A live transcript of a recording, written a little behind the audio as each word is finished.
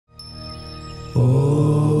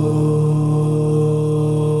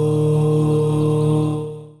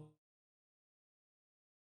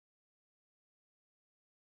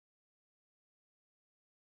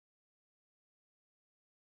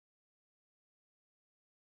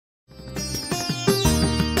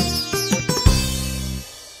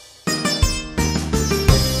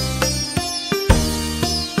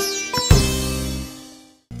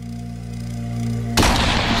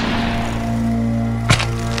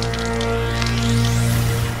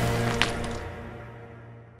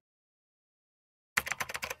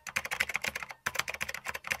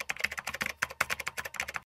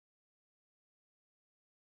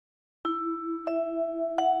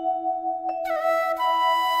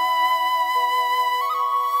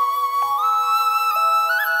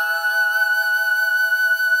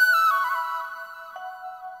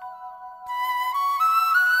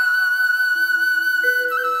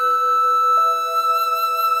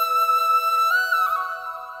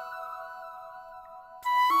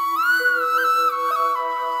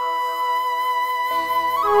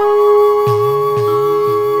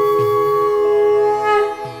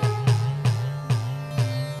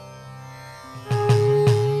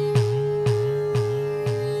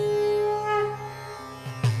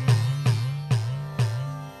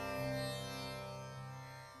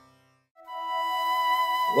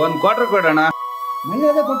ಒಂದ್ ಕ್ವಾರ್ಟರ್ ಕೊಡೋಣ.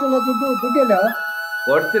 ಮನೆಯಲ್ಲೇ ಕೊಟ್ಟಿಲ್ಲ ದುಡ್ಡಿಲ್ಲ.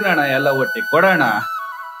 ಕೊಡ್ತೀನಣ್ಣ, ಎಲ್ಲ ಒಟ್ಟಿಗೆ ಕೊಡೋಣ.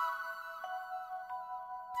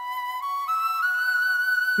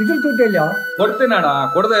 ಇದ್ರ ದುಡ್ಡಿಲ್ಲ. ಕೊಡ್ತೀನಣ್ಣ,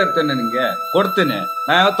 ಕೊಡದೇ ಇರ್ತೇನೆ ನಿಂಗೆ, ಕೊಡ್ತೀನಿ.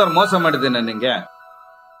 ನಾ ಯಾವತ್ತಾರ ಮೋಸ ಮಾಡಿದ್ದೇನೆ ನಿಂಗೆ?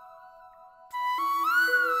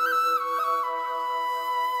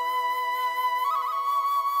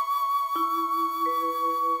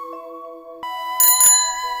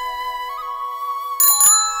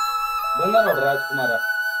 ಬಂದ ನೋಡ್ರಿ ರಾಜ್ಕುಮಾರ.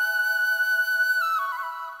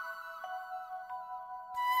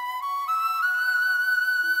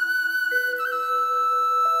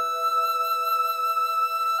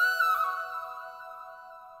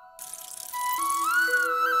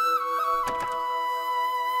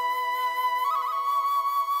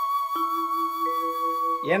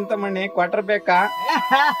 ಎಂತ ಮಣ್ಣಿ ಕ್ವಾರ್ಟರ್ ಬೇಕಾ?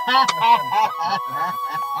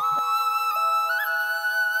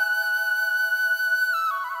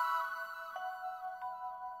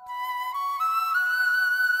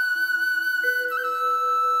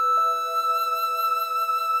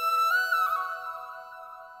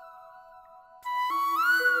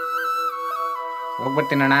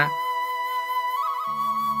 ಹೋಗ್ಬರ್ತೀನಣ್ಣ.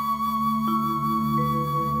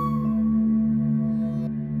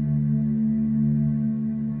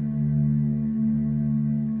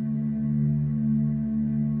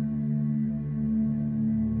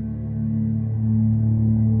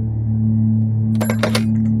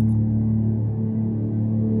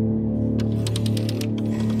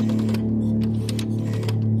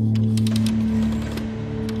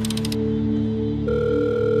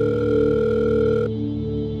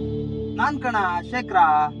 ಕಣ ಶೇಖರ,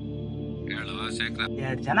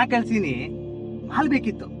 2 ಜನ ಕೆಲ್ಸಿನಿ, ಮಾಲ್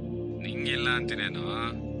ಬೇಕಿತ್ತು. ನಿಂಗಿಲ್ಲ ಅಂತೀನೇನು?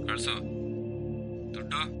 ಕಳ್ಸು.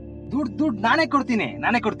 ದುಡ್ಡು ನಾನೇ ಕೊಡ್ತೀನಿ.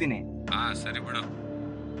 ಹಾ ಸರಿ ಬಿಡು.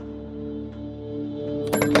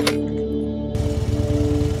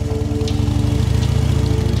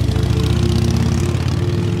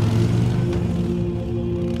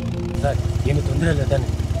 ಸರ್, ಏನು ತೊಂದರೆ ಇಲ್ಲ ತಾನೆ?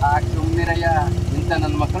 ಸುಮ್ಮನಿರಯ್ಯ, ಇಂಥ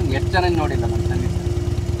ನನ್ನ ಮಕ್ಕಳನ್ನ ಎಷ್ಟು ಜನ ನೋಡಿಲ್ಲ ನನ್ನ ಸರ್ವಿಸ್.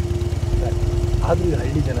 ಆದ್ರೂ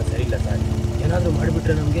ಹಳ್ಳಿ ಜನ ಸರಿ ಇಲ್ಲ ಸರ್, ಏನಾದರೂ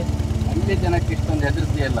ಮಾಡಿಬಿಟ್ರೆ ನಮಗೆ. ಹಳ್ಳಿ ಜನಕ್ಕೆ ಇಷ್ಟೊಂದು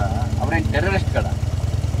ಹೆದರ್ತಿಯಲ್ಲ, ಅವ್ರೇನು ಟೆರರಿಸ್ಟ್ಗಳ?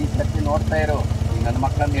 ಈ ಸರ್ತಿ ನೋಡ್ತಾ ಇರೋ, ನನ್ನ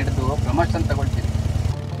ಮಕ್ಕಳನ್ನ ಹಿಡಿದು ಪ್ರಮೋಷನ್ ತಗೊಳ್ತೀನಿ.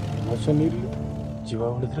 ಪ್ರಮೋಷನ್ ಇರಲಿ, ಜೀವ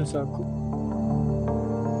ಉಳಿದ್ರೆ ಸಾಕು.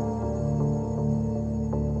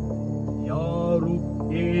 ಯಾರು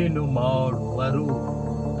ಏನು ಮಾಡುವರು,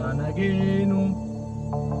 ನನಗೇನು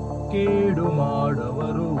ಕೇಡು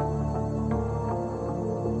ಮಾಡುವರು.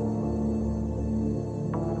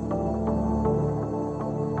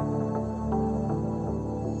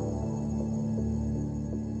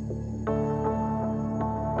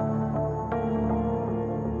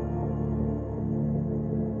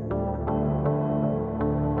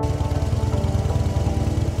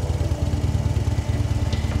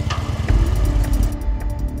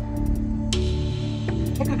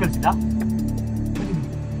 ಕಳಿಸಿದ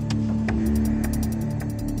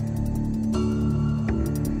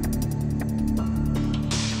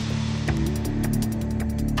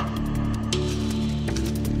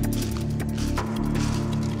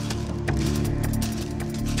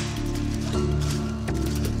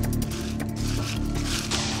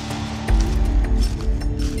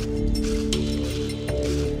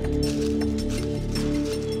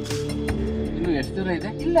ಇನ್ನು ಎಷ್ಟು ದೂರ ಇದೆ?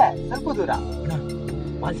 ಇಲ್ಲ, ಸ್ವಲ್ಪ ದೂರ.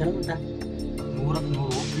 ಮಾಲ್ ಚೆನ್ನಾಗುಂಟಾ? 100ಕ್ಕೆ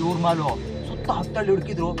 100 ಪ್ಯೂರ್ ಮಾಲು. ಸುತ್ತ ಹತ್ತಳ್ಳಿ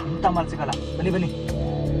ಹುಡುಕಿದ್ರು ಇಂಥ ಮಾಲ್ ಸಿಗಲ್ಲ. ಬನ್ನಿ ಬನ್ನಿ.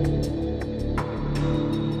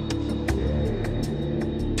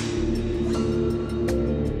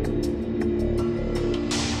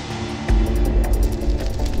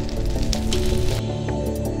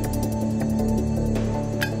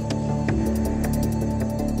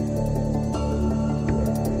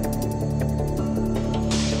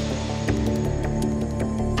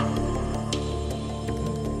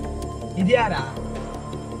 ಇದ್ಯಾರ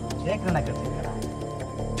ಶೇಖರಣ ಕಳ್ಸಿದ್ದಾರ?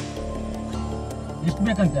 ಎಷ್ಟು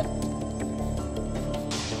ಬೇಕಂತ?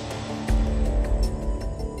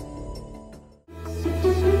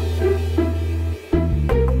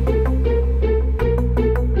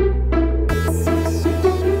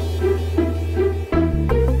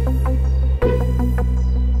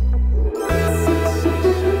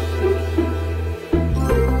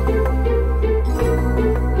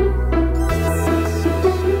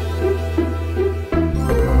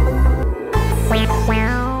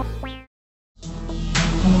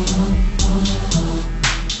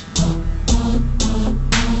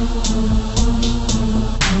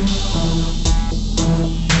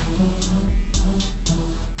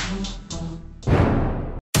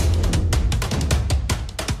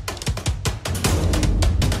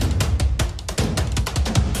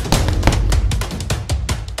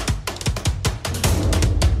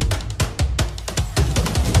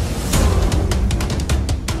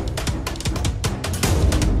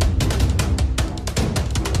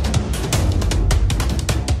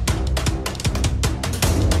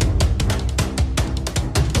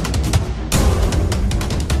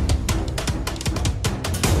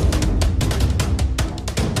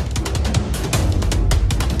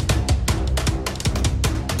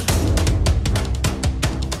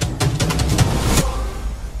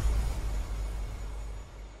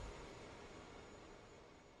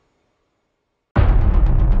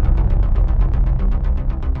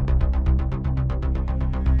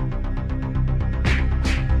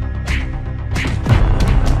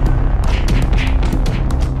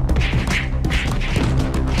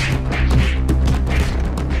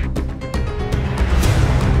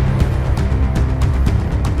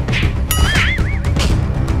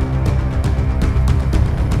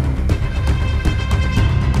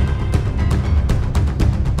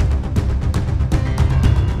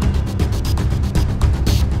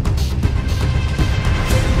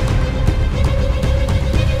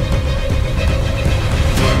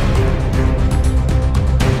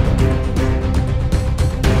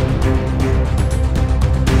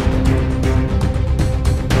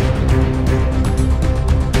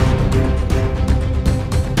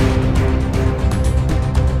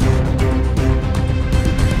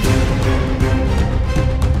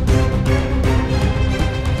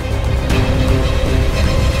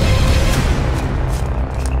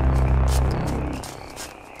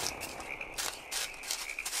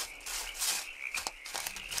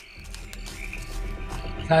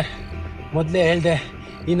 ಸರ್, ಮೊದಲೇ ಹೇಳ್ದೆ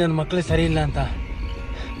ಈ ನನ್ನ ಮಕ್ಕಳು ಸರಿ ಇಲ್ಲ ಅಂತ.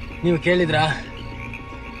 ನೀವು ಕೇಳಿದ್ರಾ?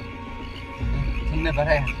 ಸುಮ್ಮನೆ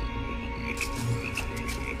ಬರೇ.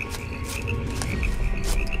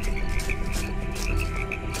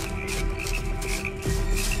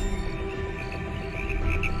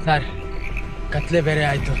 ಸರ್, ಕತ್ಲೆ ಬೇರೆ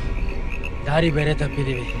ಆಯಿತು, ದಾರಿ ಬೇರೆ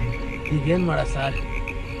ತಪ್ಪಿದ್ದೀವಿ. ಈಗೇನು ಮಾಡ ಸರ್?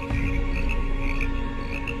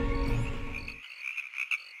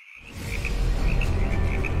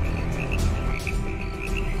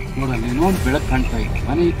 ನೋಡಲ್ಲ, ಏನೋ ಬೆಳಕು ಕಾಣ್ತಾ ಇದೆ.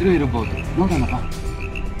 ಮನೆ ಇದ್ರೂ ಇರಬಹುದು. ನೋಡೋಣಪ್ಪ.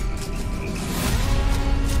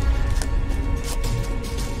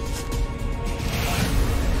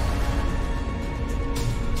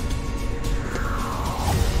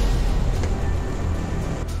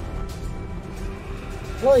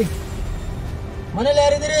 ಓಯ್, ಮನೇಲಿ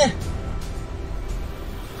ಯಾರಿದ್ದೀರಿ?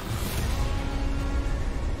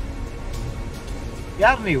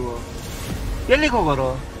 ಯಾರು ನೀವು? ಎಲ್ಲಿಗೆ ಹೋಗೋರು?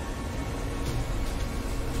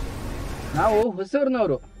 ನಾವು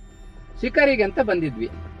ಹೊಸೂರ್ನವರು, ಶಿಕಾರಿಗೆ ಅಂತ ಬಂದಿದ್ವಿ.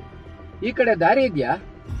 ಈ ಕಡೆ ದಾರಿ ಇದೆಯಾ?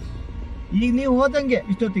 ಈಗ ನೀವು ಹೋದಂಗೆ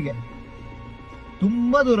ಇಷ್ಟೊತ್ತಿಗೆ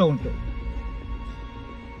ತುಂಬಾ ದೂರ ಉಂಟು.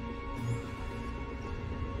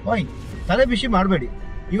 ಓಯ್, ತಲೆ ಬಿಸಿ ಮಾಡಬೇಡಿ.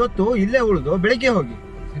 ಇವತ್ತು ಇಲ್ಲೇ ಉಳಿದು ಬೆಳಿಗ್ಗೆ ಹೋಗಿ.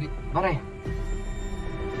 ಸರಿ, ಬರೇ.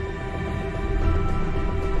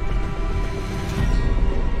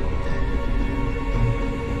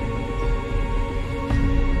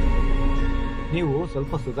 ನೀವು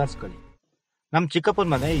ಸ್ವಲ್ಪ ಸುಧಾರಿಸ್ಕೊಳ್ಳಿ. ನಮ್ಮ ಚಿಕ್ಕಪ್ಪನ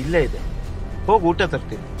ಮನೆ ಇಲ್ಲೇ ಇದೆ, ಹೋಗಿ ಊಟ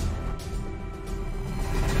ತರ್ತೀನಿ.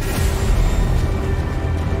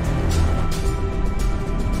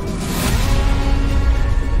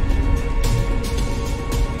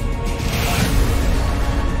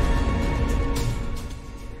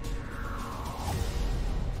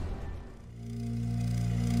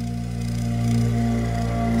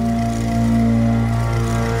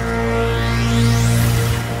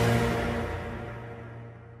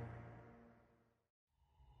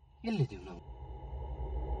 ಎಲ್ಲಿದ್ದೀವಿ ನಾವು?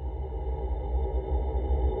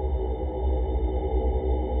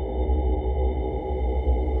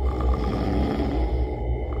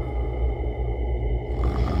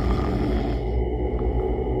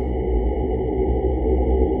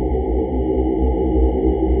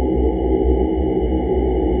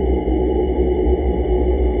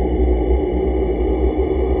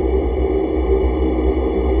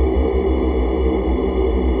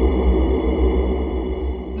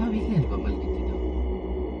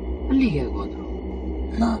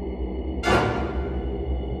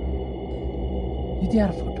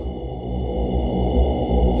 ಇದ್ಯಾರ ಫೋಟೋ?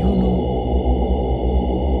 ಇವನು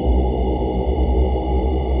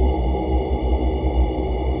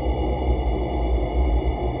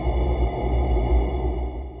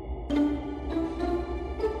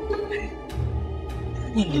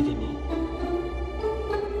ಎಲ್ಲಿದ್ದೀನಿ?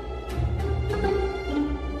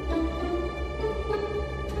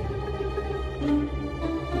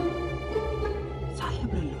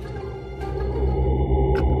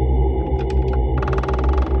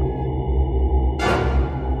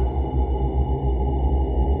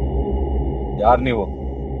 ಯಾರು ನೀವು?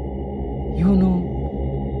 ಇವನು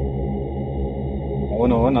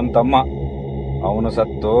ಅವನು ನನ್ನ ತಮ್ಮ. ಅವನು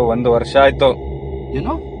ಸತ್ತು 1 ವರ್ಷ ಆಯ್ತು.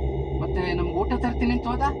 ಏನು? ಮತ್ತೆ ನಮ್ಗೆ ಊಟ ತರ್ತೀನಿ ಅಂತ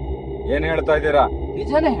ಹೋದ? ಏನ್ ಹೇಳ್ತಾ ಇದ್ದೀರಾ?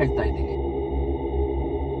 ನಿಜಾನೇ ಹೇಳ್ತಾ ಇದ್ದೀನಿ.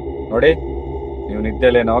 ನೋಡಿ, ನೀವು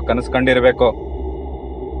ನಿದ್ದೆಲೇನೋ ಕನಸು ಕಂಡಿರ್ಬೇಕು.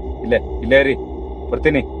 ಇಲ್ಲೇ ರೀ,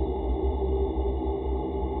 ಬರ್ತೀನಿ.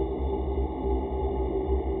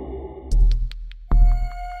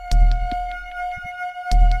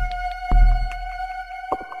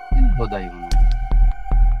 ಹೋದ ಇವನು?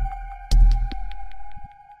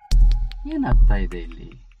 ಏನಾಗ್ತಾ ಇದೆ ಇಲ್ಲಿ?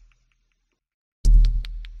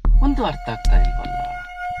 ಒಂದು ಅರ್ಥ ಆಗ್ತಾ ಇಲ್ವಲ್ಲ.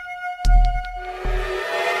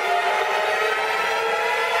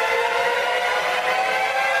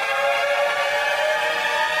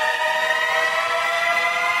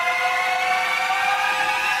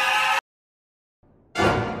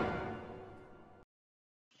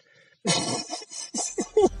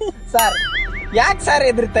 ಸರ್, ಯಾಕೆ ಸರ್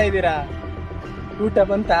ಹೆದರ್ತಾ ಇದ್ದೀರಾ? ಊಟ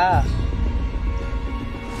ಬಂತಾ?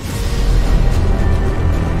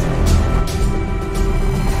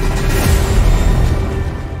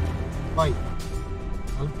 ಬಾಯ್,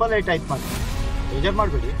 ಸ್ವಲ್ಪ ಲೇಟ್ ಆಯ್ತು ಮಾಡಿ, ಬೇಜಾರು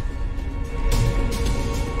ಮಾಡಬೇಡಿ.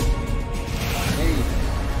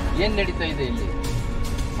 ಏನ್ ನಡೀತಾ ಇದೆ ಇಲ್ಲಿ?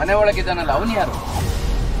 ಮನೆ ಒಳಗಿದ್ದಾನಲ್ಲ, ಅವನು ಯಾರು?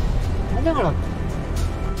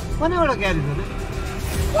 ಮನೆ ಒಳಗೆ ಯಾರಿದ್ದಾರೆ?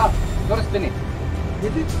 ತೋರಿಸ್ತೀನಿ.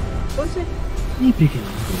 ತೋರಿಸಿ. ನೀ ಬೇಕೆ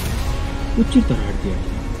ಹುಚ್ಚಿರ್ತಾರ ಆಡ್ತೀಯ.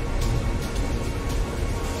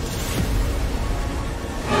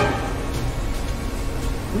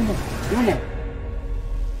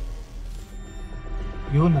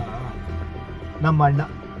 ಇವನ ನಮ್ಮ ಅಣ್ಣ.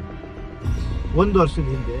 1 ವರ್ಷದ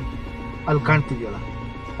ಹಿಂದೆ ಅಲ್ಲಿ ಕಾಣ್ತಿದ್ಯಲ್ಲ,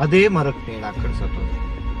 ಅದೇ ಮರಕ್ಕೆ ನೇಣು ಹಾಕೊಂಡು ಸತ್ತೋದು.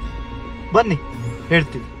 ಬನ್ನಿ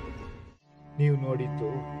ಹೇಳ್ತೀನಿ. ನೀವು ನೋಡಿದ್ದು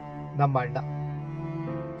ನಮ್ಮ ಅಣ್ಣ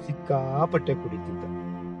ಸಿಕ್ಕಾಪಟ್ಟೆ ಕುಡಿತಿದ್ದ.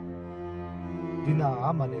 ದಿನ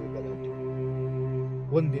ಮನೇಲಿ ಗಲಾಟೆ.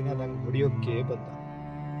 ಒಂದಿನ ನಂಗೆ ಹೊಡಿಯೋಕ್ಕೆ ಬಂದ.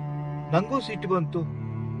 ನಂಗೂ ಸಿಟ್ಟು ಬಂತು,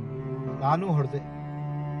 ನಾನು ಹೊಡೆದೆ.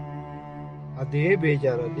 ಅದೇ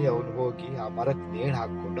ಬೇಜಾರಲ್ಲಿ ಅವನು ಹೋಗಿ ಆ ಮರಕ್ಕೆ ನೇಣು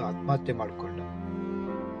ಹಾಕೊಂಡು ಆತ್ಮಹತ್ಯೆ ಮಾಡ್ಕೊಂಡ.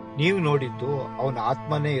 ನೀವು ನೋಡಿದ್ದು ಅವನ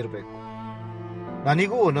ಆತ್ಮನೇ ಇರಬೇಕು.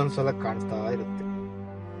 ನನಗೂ ಒಂದೊಂದ್ಸಲ ಕಾಣಿಸ್ತಾ ಇರುತ್ತೆ.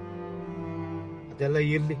 ಅದೆಲ್ಲ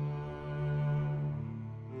ಇರ್ಲಿ,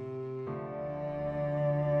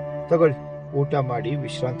 ತಗೊಳ್ಳಿ, ಊಟ ಮಾಡಿ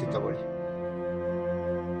ವಿಶ್ರಾಂತಿ ತಗೊಳ್ಳಿ.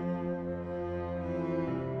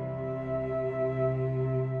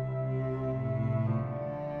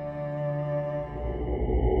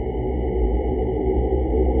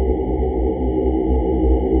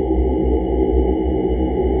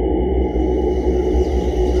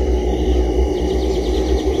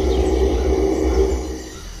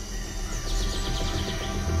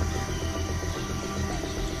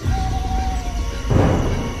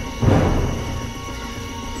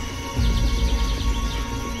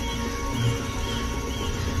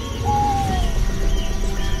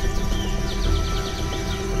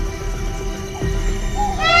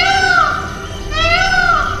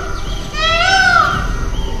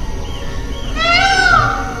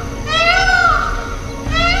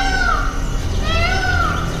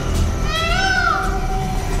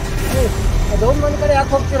 ಒಂದ್ ಕಡೆ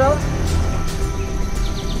ಯಾಕೆ ಹೋಗ್ತಿರೋ?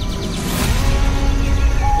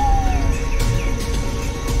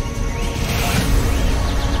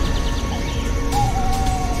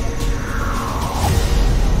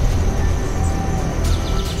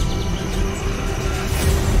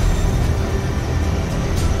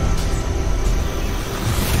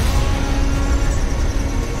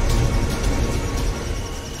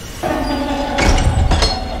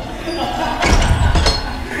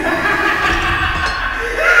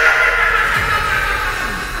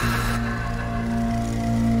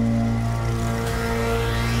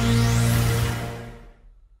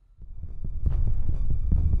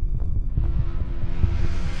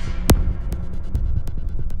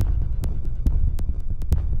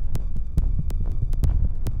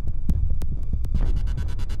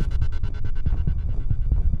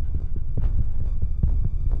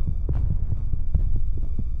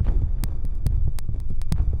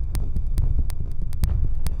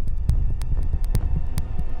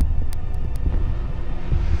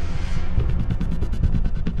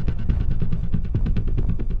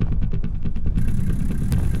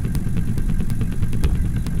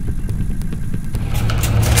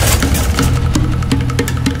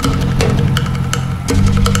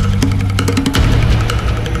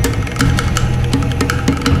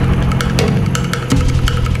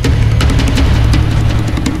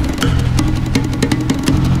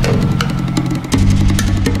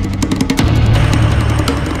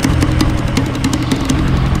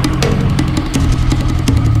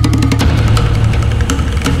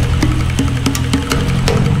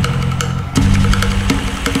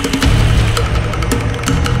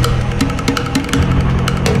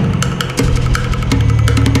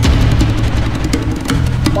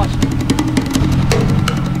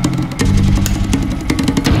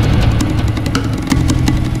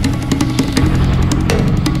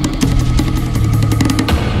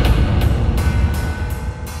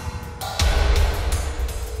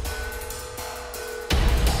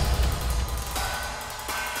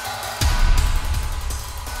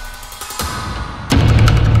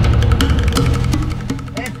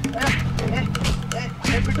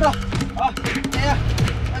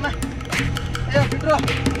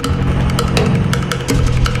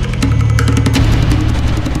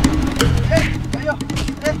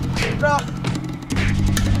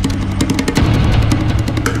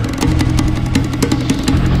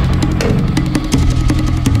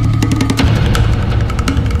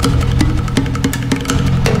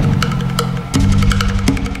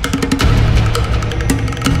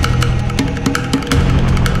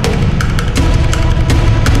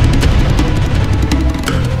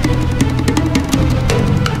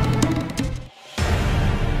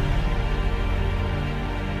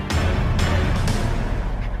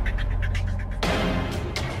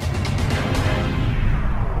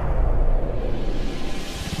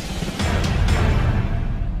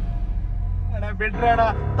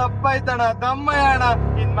 ತಪ್ಪಾಯ್ತಣ ದಮ್ಮಯ್ಯ ಅಣ್ಣ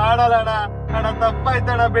ಇನ್ ಮಾಡಲ್ಲ ಅಣ್ಣ. ಅಣ್ಣ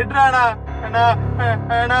ತಪ್ಪಾಯ್ತಣ ಬಿಡ್ರಣ ಅಣ್ಣ.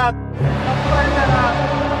 ಅಣ್ಣ ತಪ್ಪಾಯ್ತಣ.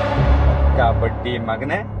 ಕಬಡ್ಡಿ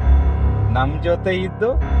ಮಗನೆ, ನಮ್ ಜೊತೆ ಇದ್ದು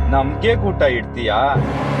ನಮ್ಗೆ ಊಟ ಇಡ್ತೀಯಾ?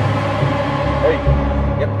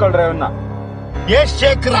 ಎತ್ಕೊಳ್ರೆ ಅವನ್ನ. ಎಷ್ಟ್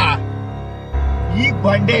ಶೇಖರ, ಈ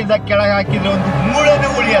ಬಂಡೆಯಿಂದ ಕೆಳಗೆ ಹಾಕಿದ್ರೆ ಒಂದು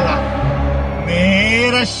ಮೂಳೆನೂ ಉಳಿಯಲ್ಲ.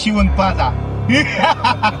 ನೇರ ಶಿವನ್ ಪಾದ.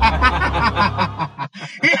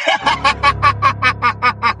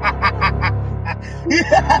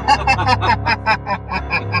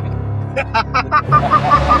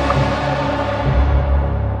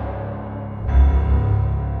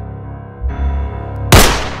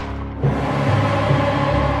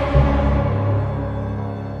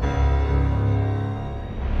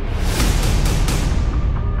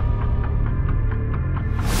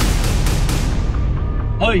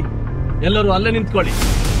 ಓಯ್, ಎಲ್ಲರೂ ಅಲ್ಲೇ ನಿಂತ್ಕೊಳ್ಳಿ.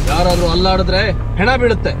 ಯಾರಾದ್ರೂ ಅಲ್ಲಾಡಿದ್ರೆ ಹೆಣ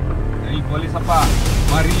ಬೀಳುತ್ತೆ. ಪೊಲೀಸಪ್ಪ,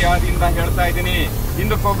 ಮರ್ಯಾದಿಂದ ಹೇಳ್ತಾ ಇದ್ದೀನಿ,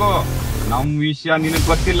 ಹಿಂದಕ್ಕೆ ಹೋಗು. ನಮ್ ವಿಷಯ ನಿನಗ್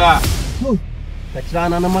ಗೊತ್ತಿಲ್ಲ. ಕಚ್ರ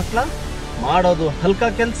ನನ್ನ ಮಕ್ಳ, ಮಾಡೋದು ಹಲ್ಕ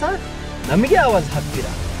ಕೆಲ್ಸ, ನಮಗೆ ಆವಾಜ್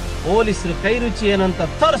ಹಾಕ್ತೀರಾ? ಪೊಲೀಸರು ಕೈ ರುಚಿ ಏನಂತ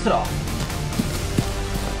ತೋರಿಸ್ರ.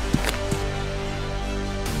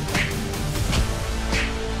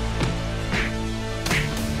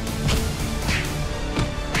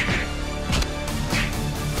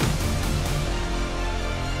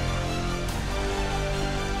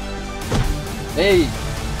 ಏಯ್,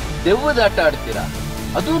 ದೆವ್ವದಾಟ ಆಡ್ತೀರಾ?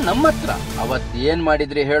 ಅದು ನಮ್ಮ ಹತ್ರ. ಅವತ್ ಏನ್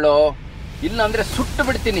ಮಾಡಿದ್ರಿ ಹೇಳೋ, ಇಲ್ಲ ಅಂದ್ರೆ ಸುಟ್ಟು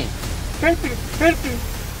ಬಿಡ್ತೀನಿ. ಹೇಳ್ತೀನಿ.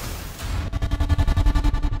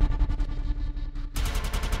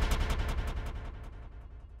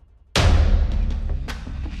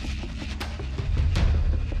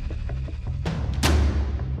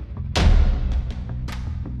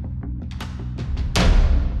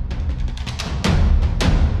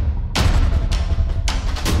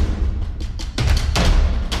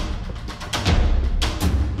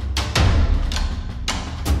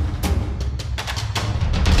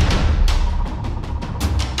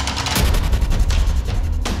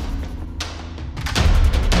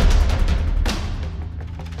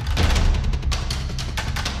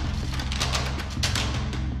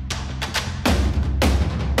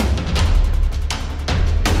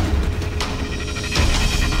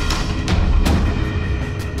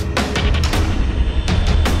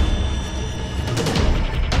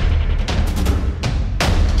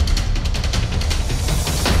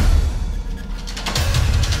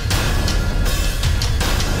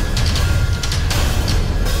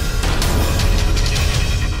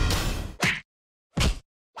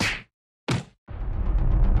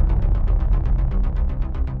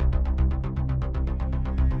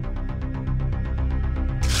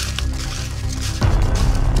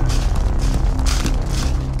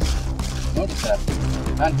 ನೋಡಿ ಸರ್,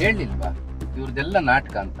 ನಾನು ಹೇಳಿಲ್ವಾ ಇವ್ರದೆಲ್ಲ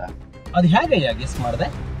ನಾಟಕ ಅಂತ? ಅದು ಹೇಗಯ್ಯ ಗೆಸ್ ಮಾಡಿದೆ?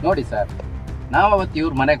 ನೋಡಿ ಸರ್, ನಾವು ಅವತ್ತು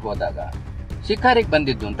ಇವ್ರ ಮನೆಗೆ ಹೋದಾಗ ಶಿಕಾರಿಗೆ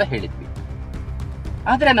ಬಂದಿದ್ದು ಅಂತ ಹೇಳಿದ್ವಿ.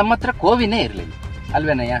 ಆದ್ರೆ ನಮ್ಮ ಹತ್ರ ಕೋವಿನೇ ಇರ್ಲಿಲ್ಲ,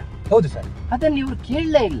 ಅಲ್ವೇನಯ್ಯ? ಹೌದು ಸರ್. ಅದನ್ನ ಇವ್ರು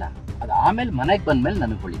ಕೇಳಲೇ ಇಲ್ಲ. ಅದು ಆಮೇಲೆ ಮನೆಗೆ ಬಂದ್ಮೇಲೆ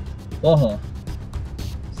ನನಗೆ ಹೊಳಿತು. ಓಹೋ,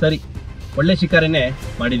 ಸರಿ, ಒಳ್ಳೆ ಶಿಕಾರಿನೇ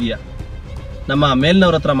ಮಾಡಿದೀಯ. ನಮ್ಮ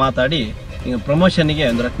ಮೇಲ್ನವ್ರ ಹತ್ರ ಮಾತಾಡಿ ನೀವು ಪ್ರಮೋಷನ್ಗೆ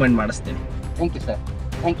ಒಂದು ರೆಕಮೆಂಡ್ ಮಾಡಿಸ್ತೀನಿ. Thank you sir,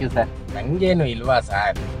 thank you sir. ನಂಗೇನು ಇಲ್ವಾ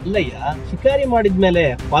ಸರ್? ಇಲ್ಲಯ್ಯ, ಶಿಕಾರಿ ಮಾಡಿದ್ಮೇಲೆ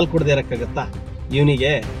ಪಾಲ್ ಕೊಡದೆ ಇರಕ್ಕಾಗತ್ತಾ?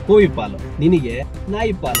 ಇವನಿಗೆ ಕೋವಿ ಪಾಲು, ನಿನಗೆ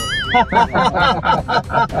ನಾಯಿ ಪಾಲು.